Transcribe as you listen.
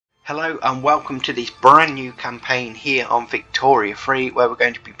Hello and welcome to this brand new campaign here on Victoria Free, where we're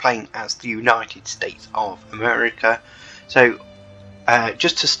going to be playing as the United States of America. So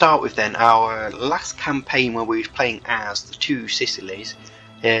just to start with then, our last campaign where we were playing as the two Sicilies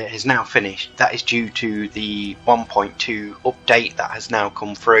is now finished. That is due to the 1.2 update that has now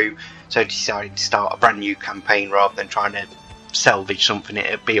come through, so I decided to start a brand new campaign rather than trying to salvage something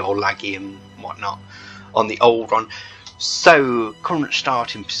it'd be all laggy and whatnot on the old one. So, current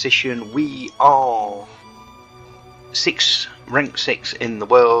starting position, we are rank 6 in the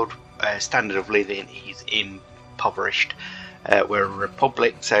world. Standard of living is impoverished. We're a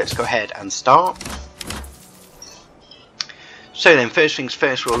republic, so let's go ahead and start. So then, first things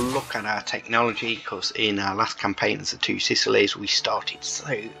first, we'll look at our technology, because in our last campaign as the two Sicilies, we started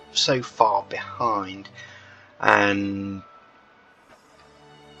so far behind, and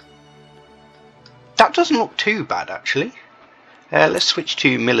that doesn't look too bad actually. Let's switch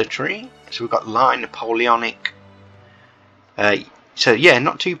to military. So we've got line Napoleonic. So yeah,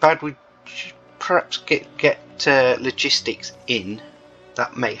 not too bad. We should perhaps get logistics in.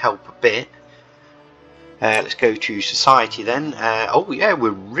 That may help a bit. Let's go to society then. Oh yeah, we're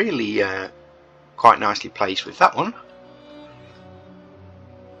really quite nicely placed with that one.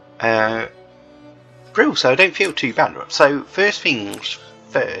 Brill, so I don't feel too bad. So first things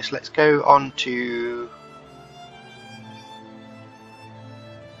first, let's go on to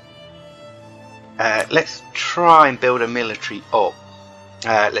let's try and build a military up.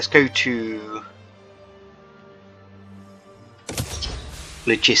 Let's go to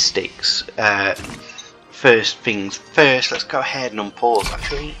logistics. First things first, let's go ahead and unpause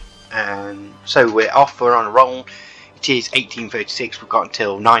actually. So we're off, we're on a roll. It is 1836, we've got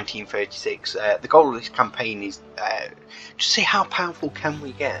until 1936. The goal of this campaign is just see how powerful can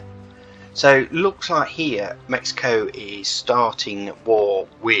we get. So looks like here Mexico is starting war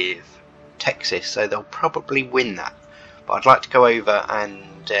with Texas, so they'll probably win that. But I'd like to go over and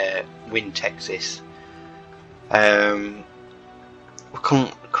win Texas. We're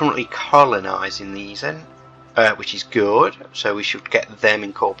currently colonising these then, which is good, so we should get them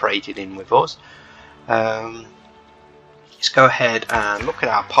incorporated in with us. Let's go ahead and look at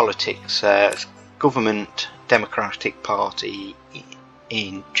our politics. Government, Democratic Party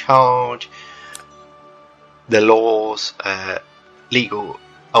in charge. The laws, legal,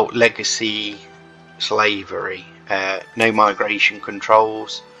 legacy, slavery, no migration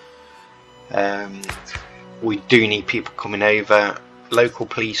controls. We do need people coming over. Local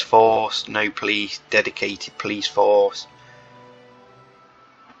police force, no police, dedicated police force.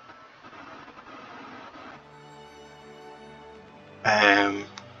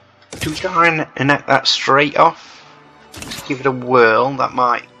 Do we try and enact that straight off? Let's give it a whirl. That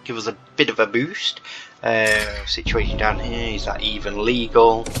might give us a bit of a boost. Situation down here, is that even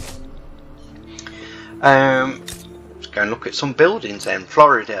legal? Let's go and look at some buildings then.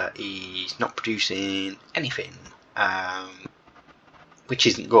 Florida is not producing anything, which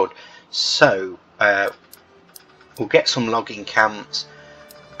isn't good. So we'll get some logging camps,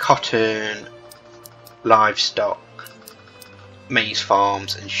 cotton, livestock, maize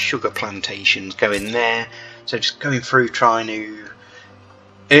farms and sugar plantations go in there. So just going through trying to,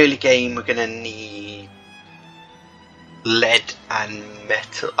 early game we're going to need lead and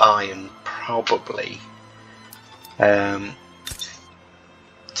metal iron probably. So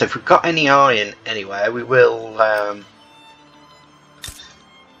if we've got any iron anywhere, we will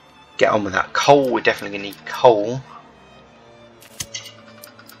get on with that. Coal, we're definitely going to need coal.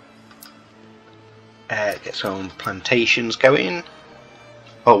 Get some plantations going.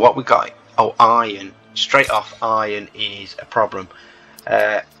 Oh, what we got? Oh, iron. Straight off, iron is a problem.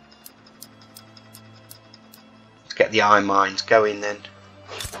 Let's get the iron mines going then.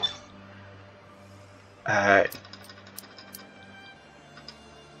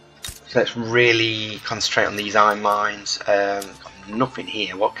 So let's really concentrate on these iron mines. Got nothing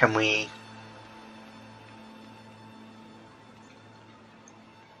here. What can we?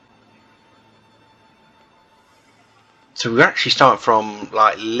 So we're actually starting from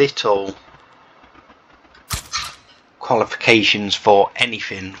like little qualifications for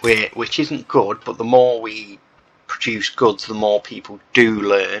anything, which isn't good, but the more we produce goods, the more people do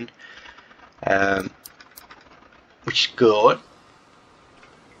learn, which is good.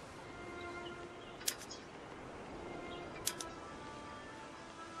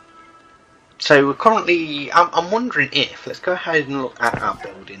 So we're currently, I'm wondering if, let's go ahead and look at our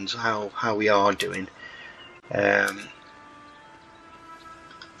buildings, how we are doing.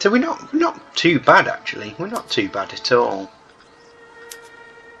 So we're not too bad actually. We're not too bad at all.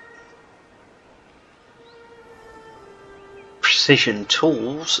 precision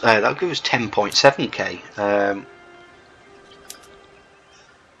tools. That'll give us 10.7k.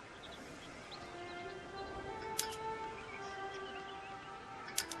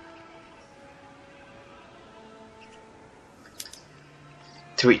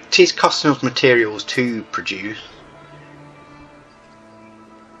 So it is costing us materials to produce.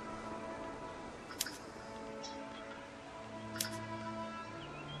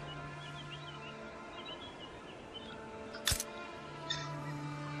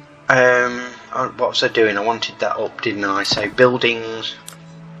 What was I doing? I wanted that up, didn't I? So buildings.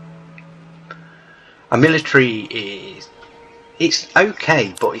 A military it's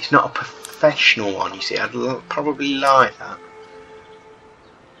okay, but it's not a professional one. You see, I'd probably like that.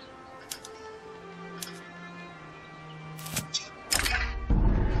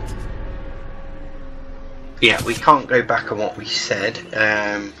 Yeah, we can't go back on what we said.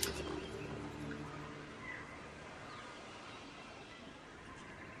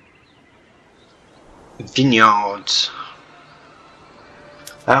 Vineyards.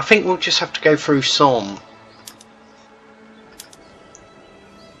 I think we'll just have to go through some.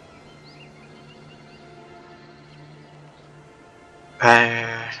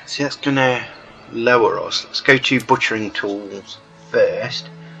 See, that's gonna lower us. Let's go to butchering tools first.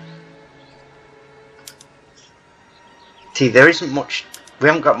 See, there isn't much. We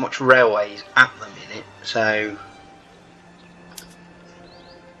haven't got much railways at the minute, so.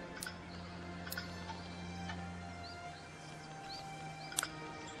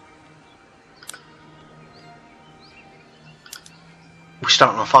 We're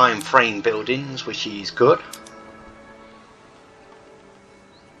starting off iron frame buildings, which is good.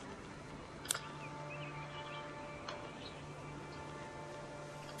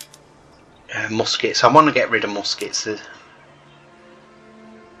 Muskets. I want to get rid of muskets.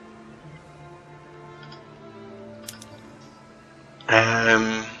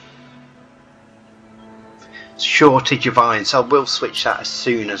 Shortage of iron, so I will switch that as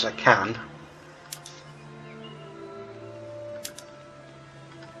soon as I can.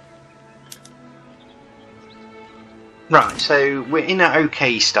 Right, so we're in an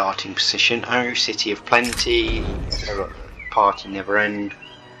okay starting position. Oh, City of Plenty, Party Never End.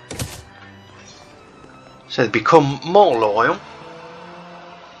 So they become more loyal.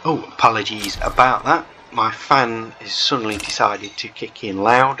 Oh, apologies about that. My fan has suddenly decided to kick in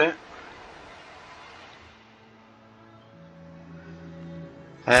louder.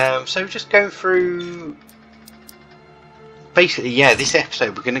 So just go through. Basically, yeah, this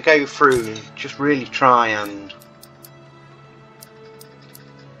episode we're going to go through and just really try and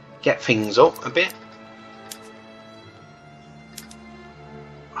get things up a bit.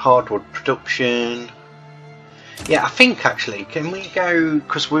 Hardwood production. Yeah, I think actually, can we go,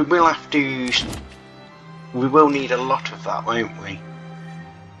 because we will have to, we will need a lot of that, won't we?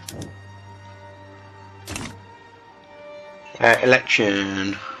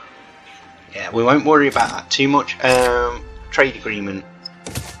 Election. Yeah, we won't worry about that too much. Trade agreement.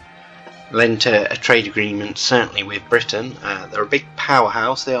 We'll enter a trade agreement certainly with Britain. They're a big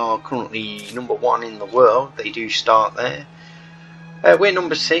powerhouse. They are currently #1 in the world. They do start there. We're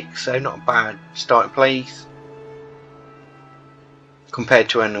number 6, so not a bad starting place. Compared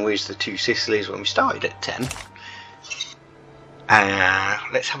to when we was the two Sicilies when we started at 10.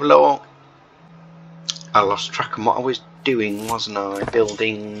 Let's have a look. I lost track of what I was doing, wasn't I?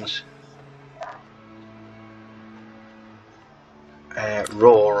 Buildings.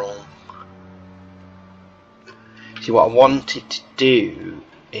 Rural. See, what I wanted to do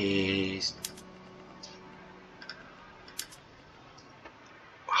is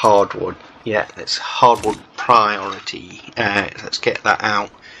hardwood. Yeah, it's hardwood priority. Let's get that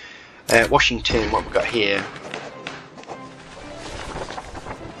out. Washington, what we've got here.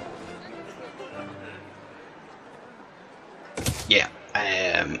 Yeah,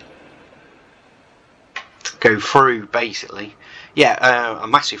 go through basically. Yeah, a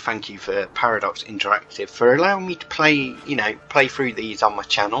massive thank you for Paradox Interactive for allowing me to play, play through these on my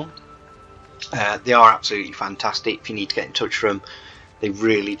channel. They are absolutely fantastic. If you need to get in touch with them, they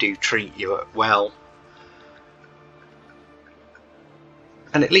really do treat you well.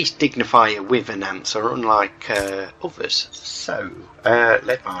 And at least dignify you with an answer, unlike others. So,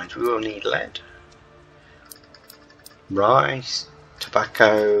 lead mines, we will need lead. Rice,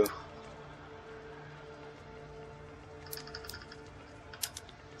 tobacco.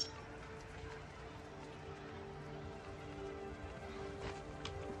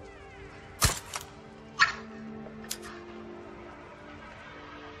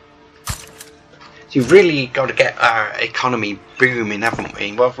 So you've really got to get our economy booming, haven't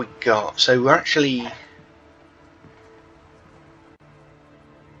we? What have we got? So we're actually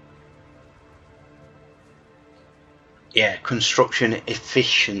Yeah, construction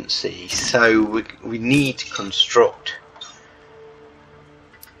efficiency. So we need to construct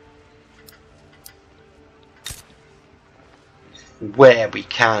where we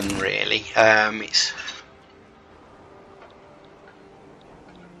can, really. It's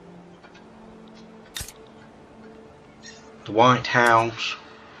the White House.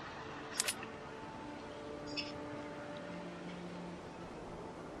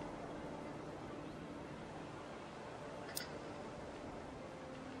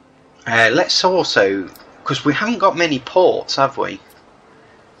 Let's also, because we haven't got many ports, have we?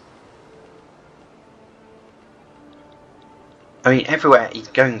 I mean, everywhere is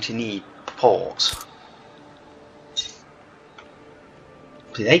going to need ports.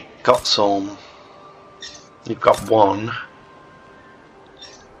 They got some. We've got one.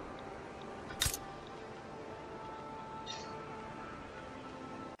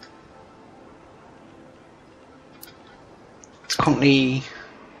 It's currently.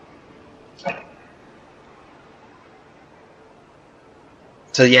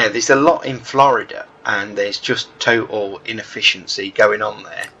 So yeah, there's a lot in Florida, and there's just total inefficiency going on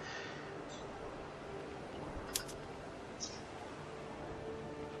there.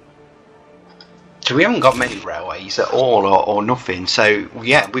 So we haven't got many railways at all, or nothing. So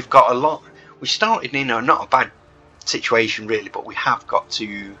yeah, we've got a lot. We started in not a bad situation really, but we have got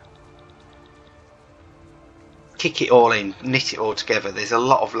to kick it all in, knit it all together. There's a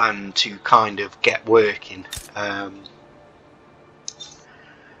lot of land to kind of get working.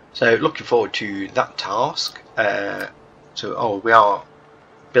 So looking forward to that task. We are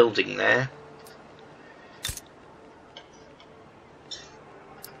building there.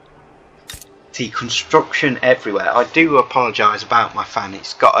 See, construction everywhere. I do apologise about my fan.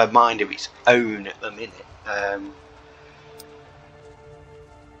 It's got a mind of its own at the minute.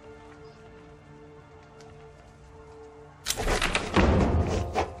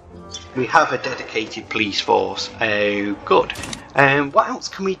 We have a dedicated police force. Oh, good. What else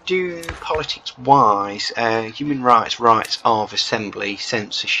can we do politics-wise? Human rights, rights of assembly,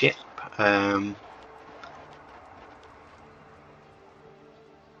 censorship.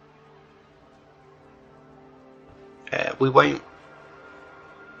 We won't.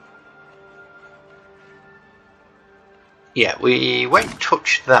 Yeah, we won't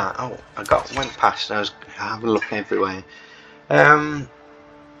touch that. Oh, went past. I was having a look everywhere.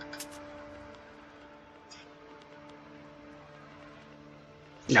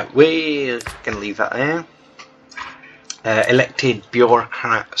 No, we're going to leave that there. Elected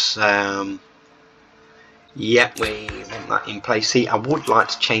bureaucrats. Yeah, we want that in place. See, I would like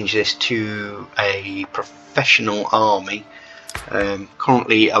to change this to a professional army.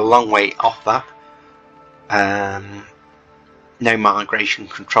 Currently a long way off that. No migration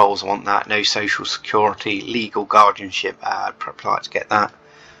controls, I want that. No social security, legal guardianship, I'd probably like to get that.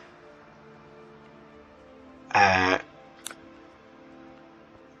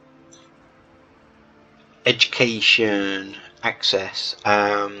 Education, access.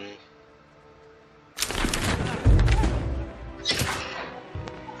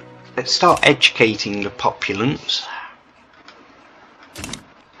 Let's start educating the populace.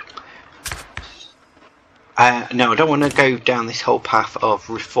 No, I don't want to go down this whole path of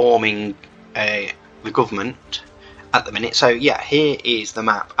reforming the government at the minute. So yeah, here is the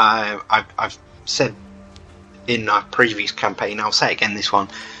map. I've said in our previous campaign, I'll say it again this one,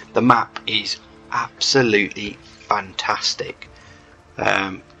 the map is absolutely fantastic.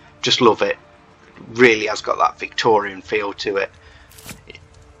 Just love it. Really has got that Victorian feel to it.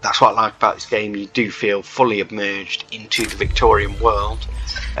 That's what I like about this game. You do feel fully immersed into the Victorian world.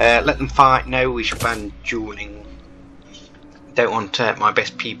 Let them fight. No, we should ban duelling. Don't want my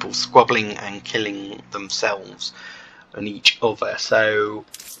best people squabbling and killing themselves and each other. So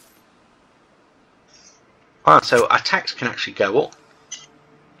attacks can actually go up.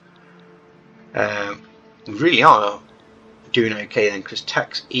 We really are doing okay then, because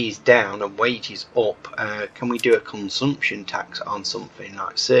tax is down and wages up. Can we do a consumption tax on something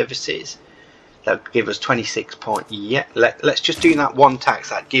like services? That would give us 26 point. Yeah, let's just do that one tax.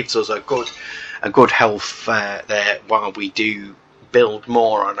 That gives us a good health there while we do build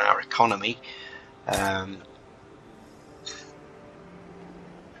more on our economy.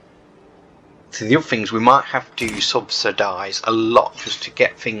 So the other things, we might have to subsidise a lot just to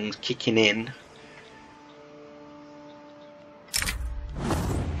get things kicking in.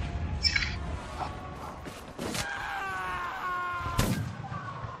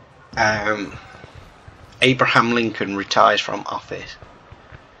 Abraham Lincoln retires from office.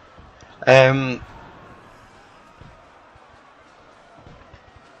 Yeah,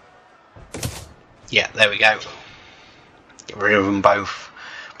 there we go. Get rid of them both.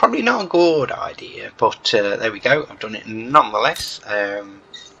 Probably not a good idea, but there we go. I've done it nonetheless.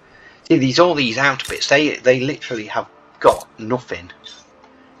 See, all these outer bits, they literally have got nothing.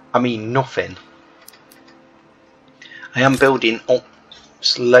 I mean nothing. I am building up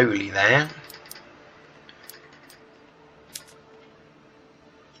slowly there.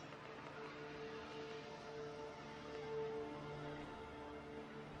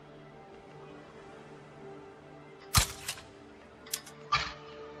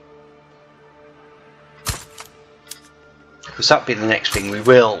 Because that'll be the next thing.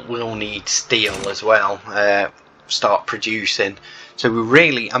 We'll need steel as well. Start producing. So we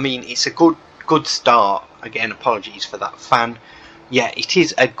really, I mean, it's a good start. Again, apologies for that fan. Yeah, it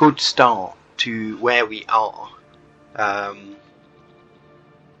is a good start to where we are.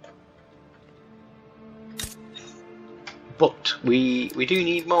 But we do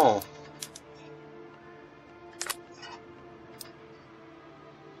need more.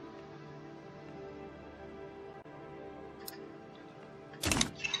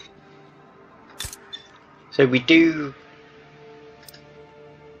 So we do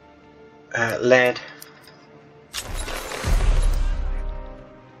lead.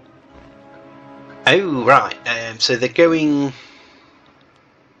 Oh right, so they're going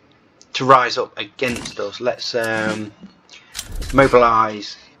to rise up against us. Let's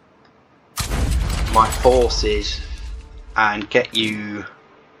mobilise my forces and get you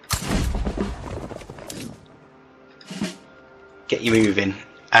moving.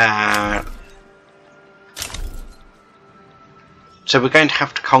 So we're going to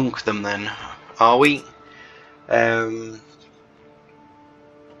have to conquer them then, are we? Can't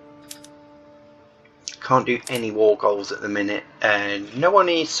do any war goals at the minute. No one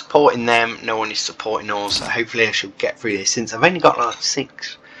is supporting them, no one is supporting us. So hopefully I should get through this, since I've only got like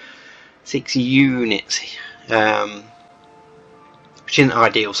six units, which isn't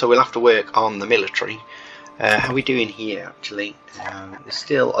ideal. So we'll have to work on the military. How are we doing here actually? There's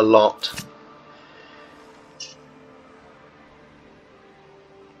still a lot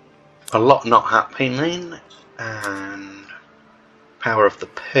not happening. And power of the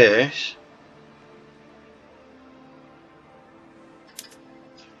purse.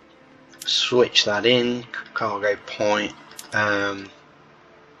 Switch that in. Cargo point.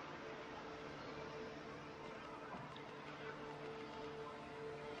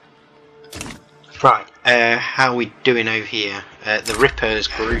 Right, how are we doing over here? The Ripper's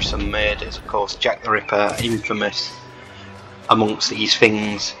gruesome murders, of course. Jack the Ripper, infamous amongst these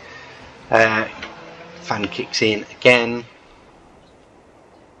things. Fan kicks in again.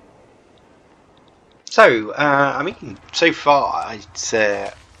 So, I mean, so far it's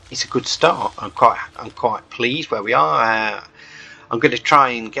a good start. I'm quite pleased where we are. I'm going to try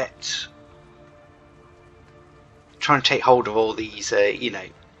and take hold of all these, you know,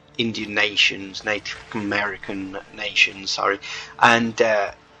 Indian nations, Native American nations, sorry, and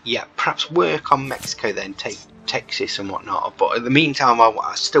yeah, perhaps work on Mexico, then take Texas and whatnot. But in the meantime,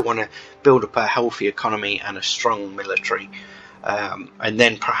 I still want to build up a healthy economy and a strong military, and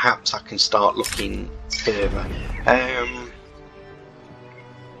then perhaps I can start looking further.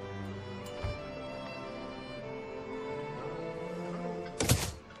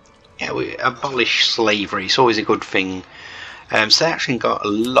 Yeah, we abolish slavery. It's always a good thing. So they actually got a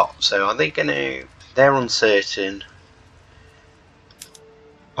lot. So are they gonna? They're uncertain.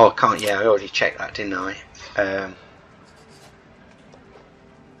 Oh, I can't. Yeah, I already checked that, didn't I?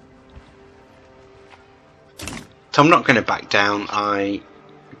 So I'm not going to back down. I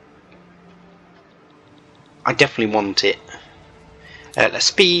definitely want it. Let's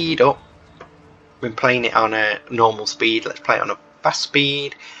speed up. We're playing it on a normal speed. Let's play it on a fast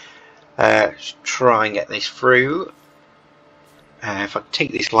speed. Let's try and get this through. If I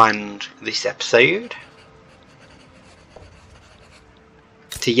take this land this episode.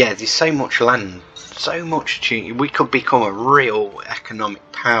 So yeah, there's so much land, so much to, we could become a real economic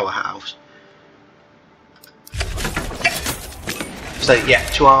powerhouse. So yeah,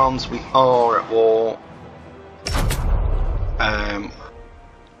 to arms, we are at war.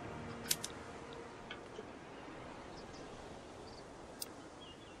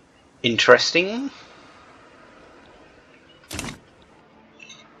 Interesting.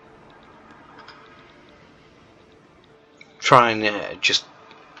 Trying just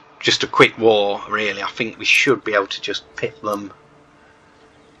a quick war, really. I think we should be able to just pit them.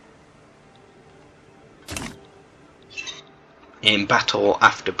 In battle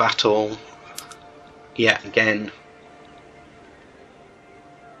after battle. Yeah, again.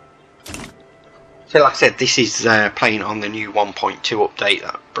 So like I said, this is playing on the new 1.2 update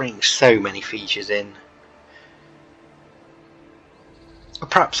that brings so many features in.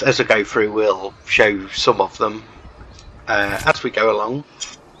 Perhaps as I go through we'll show some of them as we go along.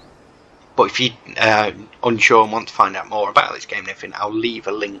 But if you're unsure and want to find out more about this game and everything, I'll leave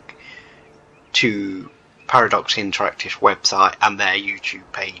a link to Paradox Interactive's website and their YouTube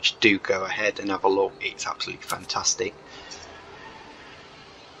page. Do go ahead and have a look, it's absolutely fantastic.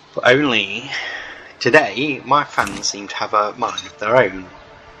 But only today my fans seem to have a mind of their own.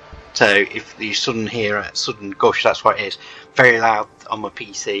 So if you suddenly hear a sudden gush, that's what it is. Very loud on my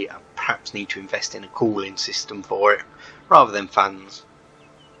PC. I perhaps need to invest in a cooling system for it rather than fans.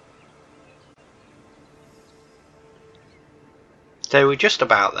 So we're just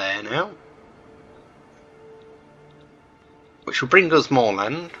about there now, which will bring us more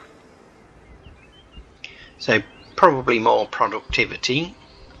land, so probably more productivity.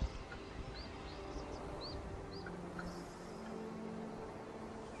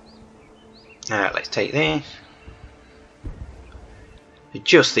 Let's take this,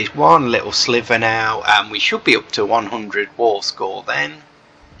 just this one little sliver now, and we should be up to 100 war score then.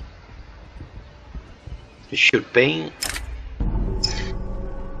 It should be.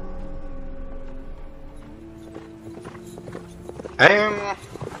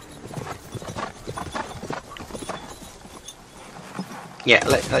 Yeah,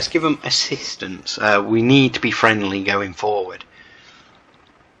 let's give them assistance. We need to be friendly going forward.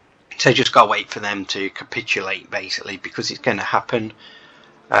 So just gotta wait for them to capitulate basically, because it's going to happen,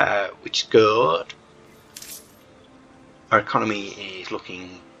 which is good. Our economy is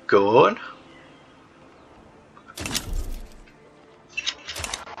looking good.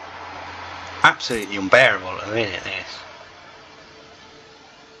 Absolutely unbearable at the minute, this.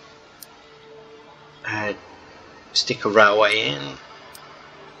 Stick a railway in.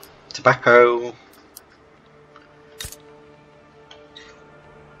 Tobacco.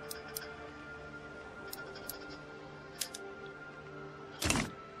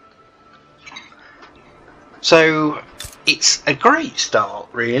 So it's a great start,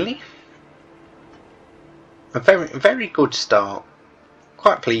 really. A very good start.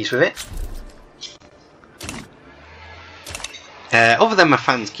 Quite pleased with it. Other than my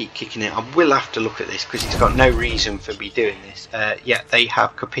fans keep kicking it, I will have to look at this because it's got no reason for me doing this. Yeah, they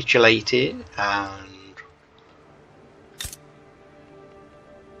have capitulated, and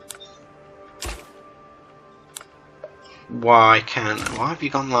why have you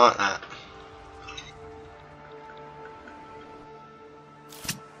gone like that?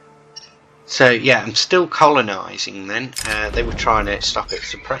 So yeah, I'm still colonising then. They were trying to stop it,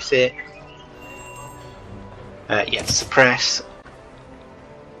 suppress it. Yeah, suppress.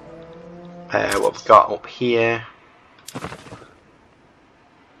 What we've got up here.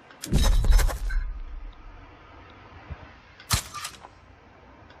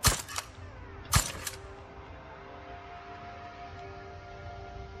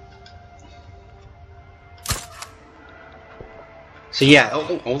 So yeah,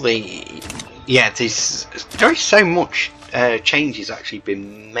 all the there is so much changes actually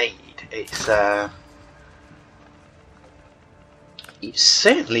been made. It's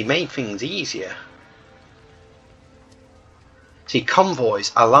certainly made things easier. See,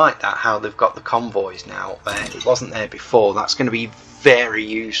 convoys, I like that, how they've got the convoys now there. It wasn't there before. That's going to be very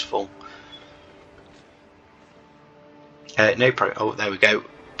useful. Oh, there we go.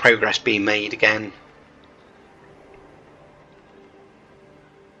 Progress being made again.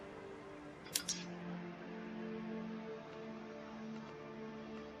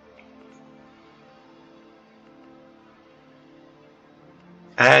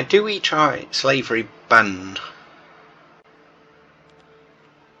 Do we try slavery banned?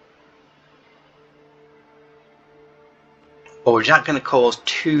 Or is that going to cause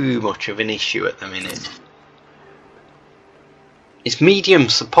too much of an issue at the minute? It's medium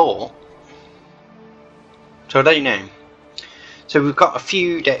support. So I don't know. So we've got a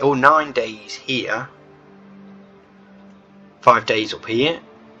few days, or 9 days here. 5 days up here.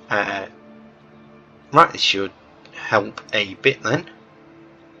 Right, this should help a bit then.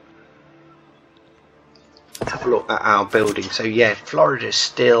 Have a look at our building. So yeah, Florida's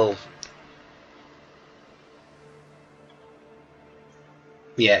still,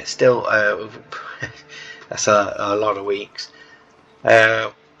 yeah, still that's a lot of weeks.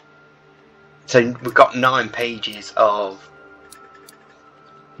 So we've got 9 pages of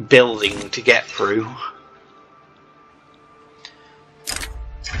building to get through.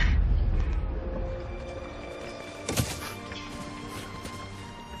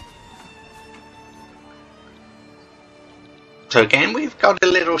 So again, we've got a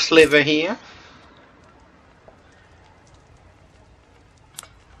little sliver here.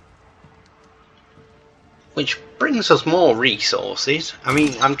 which brings us more resources. I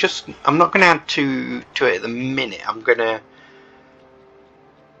mean, I'm not going to add to it at the minute.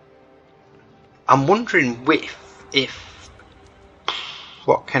 I'm wondering if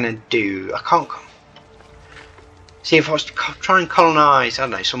what can I do? I can't see if I was to try and colonise, I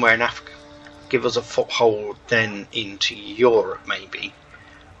don't know, somewhere in Africa, give us a foothold then into Europe maybe.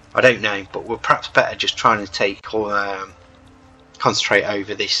 I don't know, but we're perhaps better just trying to take or concentrate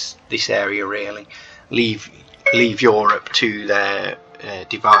over this area really. Leave Europe to their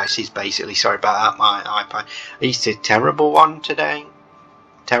devices basically. Sorry about that, my iPad. It's a terrible one today.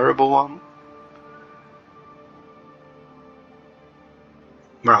 Terrible one.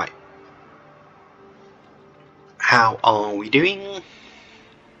 Right. How are we doing?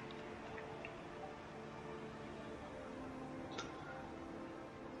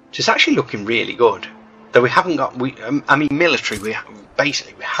 So it's actually looking really good. Though we haven't got, I mean, military, we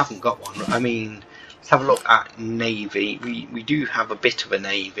haven't got one. I mean, let's have a look at navy. We do have a bit of a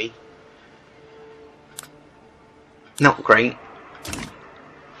navy. Not great,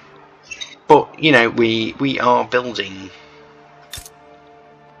 but you know, we are building.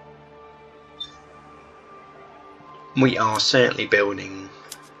 We are certainly building.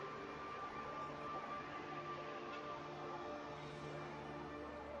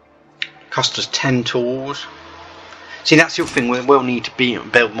 Cost us 10 tools. See, that's the other thing, we will need to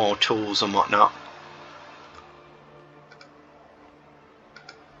build more tools and whatnot.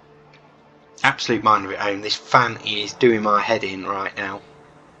 Absolute mind of its own. This fan is doing my head in right now.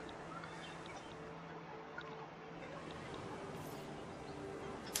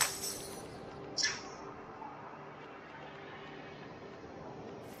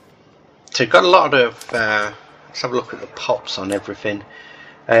 So got a lot of let's have a look at the pops on everything.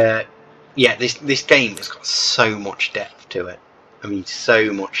 Yeah, this game has got so much depth to it. I mean,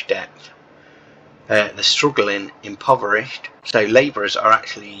 so much depth. They're struggling, impoverished. So labourers are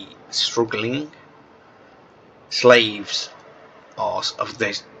actually struggling. Slaves are,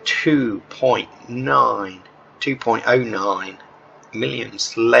 there's 2.09 million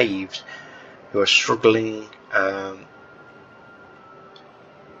slaves who are struggling.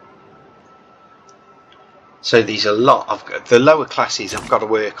 So there's a lot of the lower classes. I've got to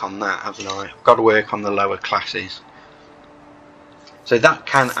work on that, haven't I? I've got to work on the lower classes. So that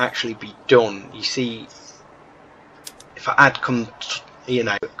can actually be done. You see, if I add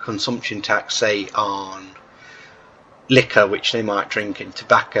consumption tax, say on liquor, which they might drink, and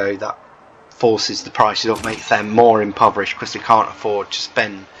tobacco, that forces the prices up, makes them more impoverished because they can't afford to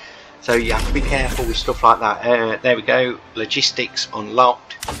spend. So you have to be careful with stuff like that. There we go. Logistics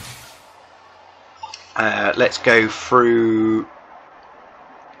unlocked. Let's go through,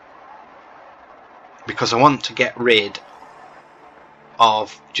 because I want to get rid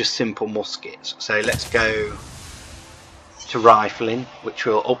of just simple muskets. So let's go to rifling, which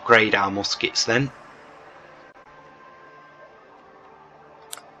will upgrade our muskets then.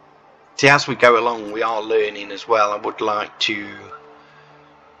 See, as we go along, we are learning as well. I would like to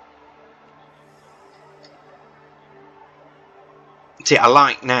see, I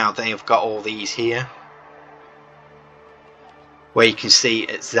like now they have got all these here, where you can see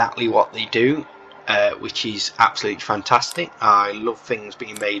exactly what they do, which is absolutely fantastic. I love things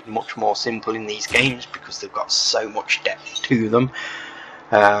being made much more simple in these games because they've got so much depth to them.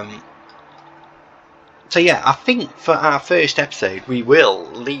 So yeah, I think for our first episode we will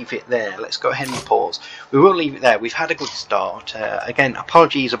leave it there. Let's go ahead and pause. We will leave it there. We've had a good start. Again,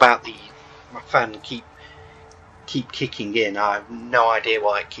 apologies about my fan keep kicking in. I have no idea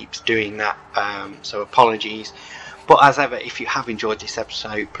why it keeps doing that, so apologies. But as ever, if you have enjoyed this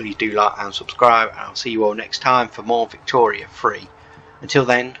episode, please do like and subscribe, and I'll see you all next time for more Victoria Free. Until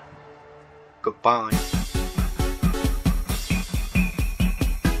then, goodbye.